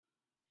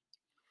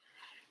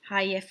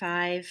Hi, Year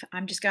 5.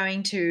 I'm just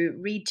going to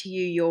read to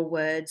you your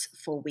words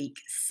for week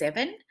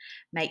 7.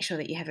 Make sure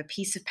that you have a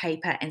piece of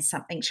paper and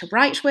something to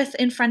write with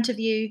in front of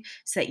you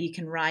so that you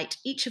can write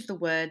each of the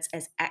words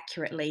as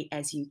accurately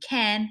as you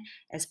can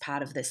as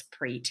part of this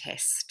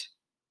pre-test.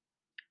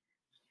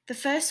 The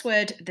first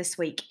word this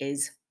week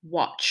is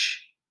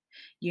watch.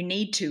 You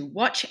need to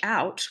watch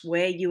out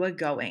where you are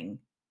going.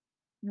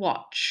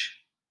 Watch.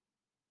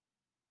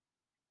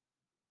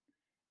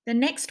 The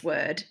next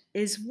word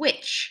is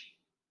witch.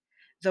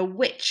 The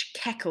witch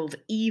cackled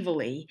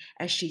evilly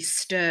as she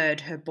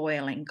stirred her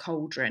boiling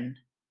cauldron.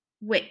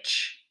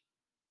 Witch.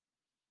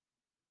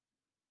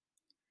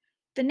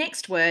 The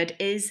next word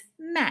is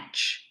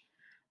match.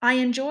 I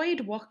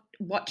enjoyed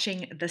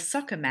watching the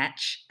soccer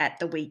match at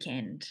the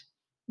weekend.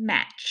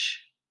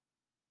 Match.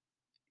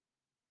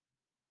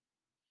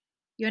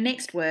 Your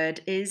next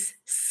word is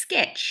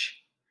sketch.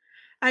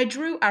 I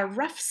drew a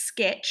rough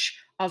sketch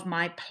of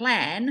my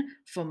plan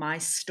for my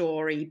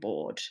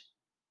storyboard.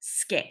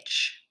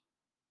 Sketch.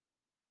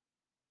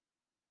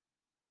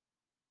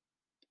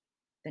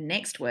 The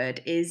next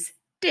word is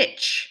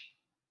ditch.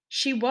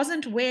 She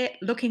wasn't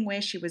looking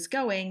where she was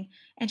going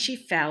and she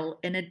fell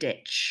in a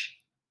ditch.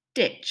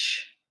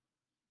 Ditch.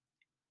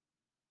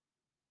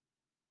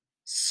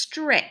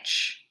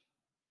 Stretch.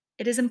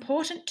 It is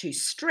important to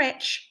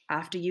stretch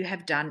after you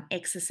have done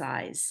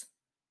exercise.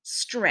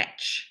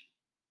 Stretch.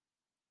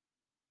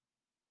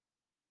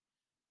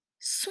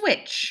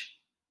 Switch.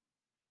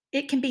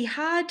 It can be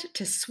hard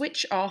to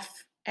switch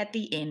off at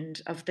the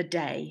end of the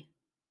day.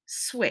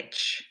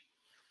 Switch.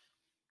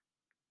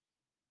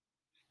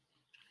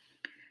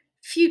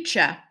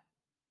 Future.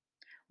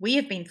 We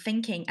have been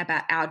thinking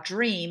about our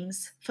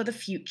dreams for the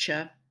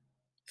future.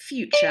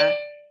 Future.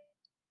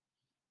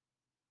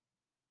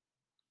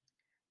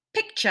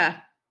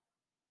 Picture.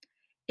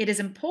 It is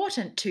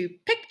important to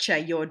picture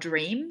your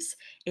dreams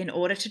in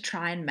order to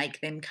try and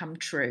make them come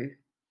true.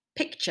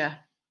 Picture.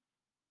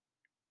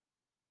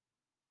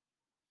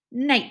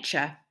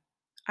 Nature.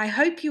 I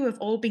hope you have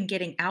all been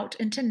getting out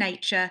into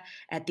nature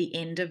at the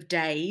end of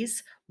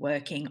days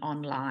working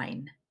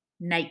online.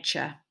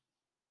 Nature.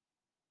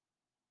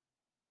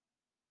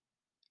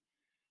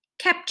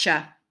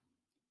 Capture.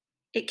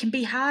 It can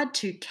be hard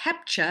to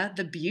capture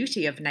the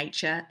beauty of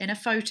nature in a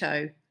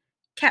photo.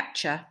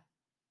 Capture.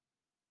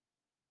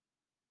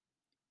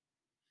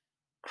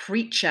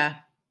 Creature.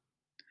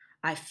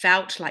 I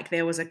felt like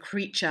there was a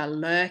creature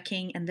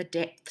lurking in the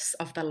depths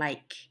of the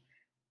lake.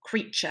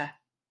 Creature.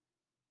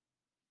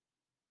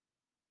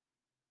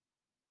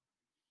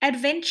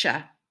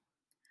 Adventure.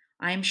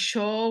 I am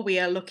sure we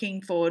are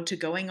looking forward to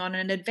going on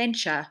an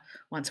adventure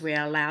once we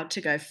are allowed to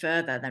go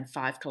further than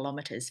 5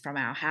 kilometres from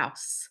our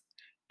house.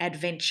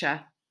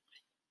 Adventure.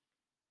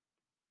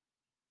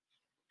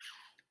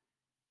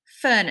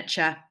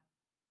 Furniture.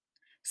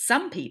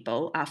 Some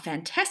people are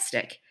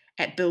fantastic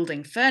at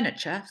building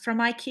furniture from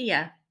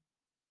IKEA.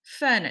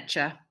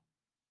 Furniture.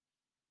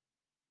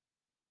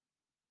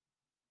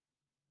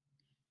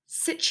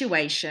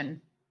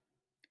 Situation.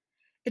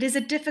 It is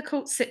a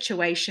difficult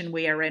situation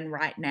we are in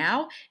right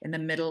now in the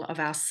middle of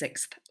our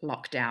 6th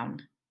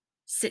lockdown.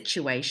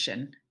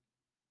 Situation.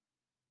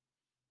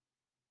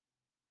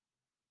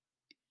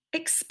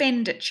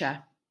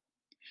 Expenditure.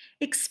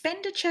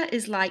 Expenditure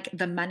is like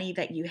the money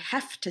that you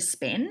have to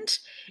spend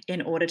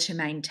in order to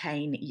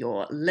maintain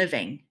your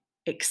living.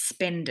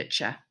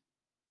 Expenditure.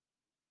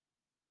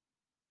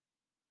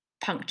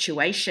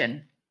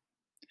 Punctuation.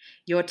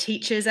 Your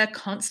teachers are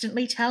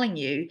constantly telling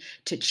you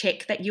to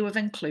check that you have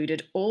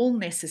included all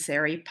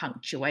necessary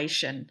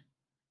punctuation.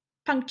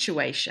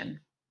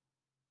 Punctuation.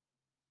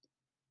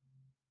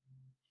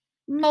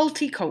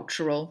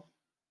 Multicultural.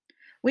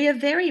 We are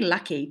very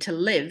lucky to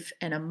live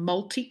in a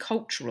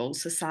multicultural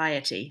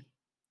society.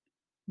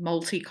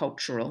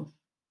 Multicultural.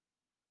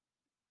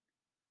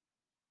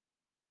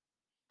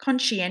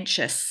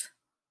 Conscientious.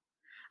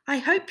 I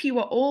hope you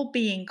are all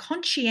being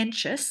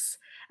conscientious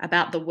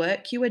about the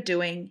work you are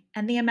doing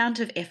and the amount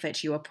of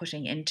effort you are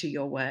putting into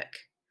your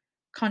work.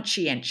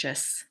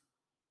 Conscientious.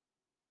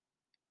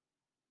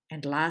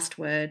 And last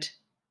word,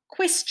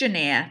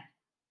 questionnaire.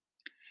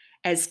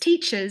 As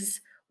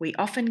teachers, we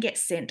often get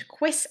sent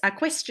a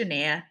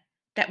questionnaire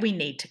that we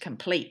need to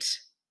complete.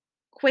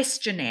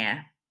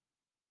 Questionnaire.